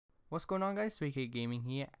What's going on, guys? 3K Gaming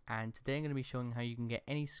here, and today I'm going to be showing how you can get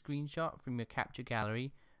any screenshot from your capture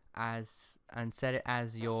gallery and set it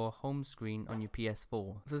as your home screen on your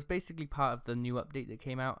PS4. So it's basically part of the new update that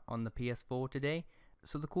came out on the PS4 today.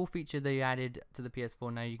 So the cool feature they added to the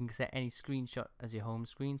PS4, now you can set any screenshot as your home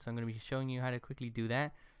screen. So I'm going to be showing you how to quickly do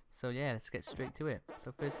that. So yeah, let's get straight to it.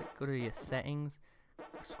 So first, go to your settings,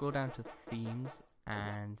 scroll down to themes,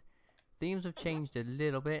 and themes have changed a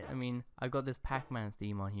little bit. I mean, I've got this Pac-Man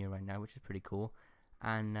theme on here right now, which is pretty cool.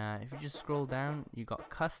 And if you just scroll down, you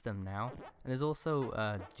got custom now, and there's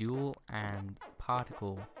also dual and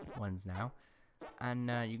particle ones now.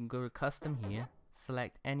 And you can go to custom here,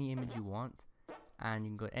 select any image you want, and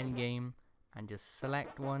you can go to any game and just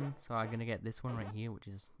select one. So I'm gonna get this one right here, which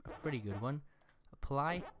is a pretty good one.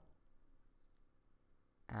 Apply,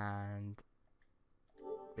 and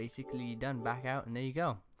basically done. Back out, and there you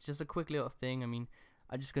go. It's just a quick little thing. I mean,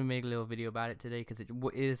 I'm just gonna make a little video about it today because it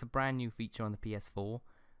is a brand new feature on the PS4.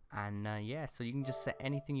 And yeah, so you can just set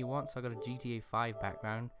anything you want. So I got a GTA 5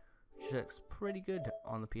 background, which looks pretty good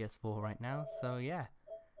on the PS4 right now. So yeah,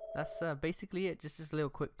 that's basically it. Just a little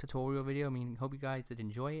quick tutorial video. I mean, hope you guys did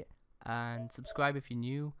enjoy it, and subscribe if you're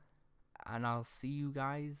new, and I'll see you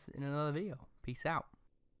guys in another video. Peace out.